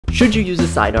Should you use a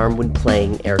sidearm when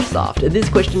playing Airsoft? This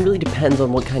question really depends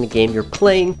on what kind of game you're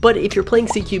playing, but if you're playing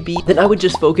CQB, then I would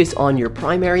just focus on your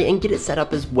primary and get it set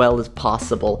up as well as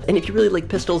possible. And if you really like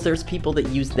pistols, there's people that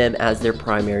use them as their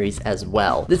primaries as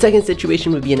well. The second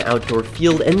situation would be an outdoor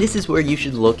field, and this is where you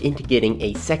should look into getting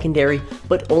a secondary,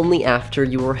 but only after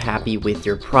you are happy with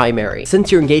your primary.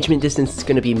 Since your engagement distance is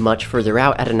going to be much further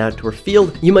out at an outdoor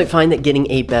field, you might find that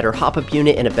getting a better hop-up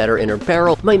unit and a better inner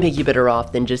barrel might make you better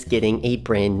off than just getting a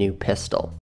brand new pistol.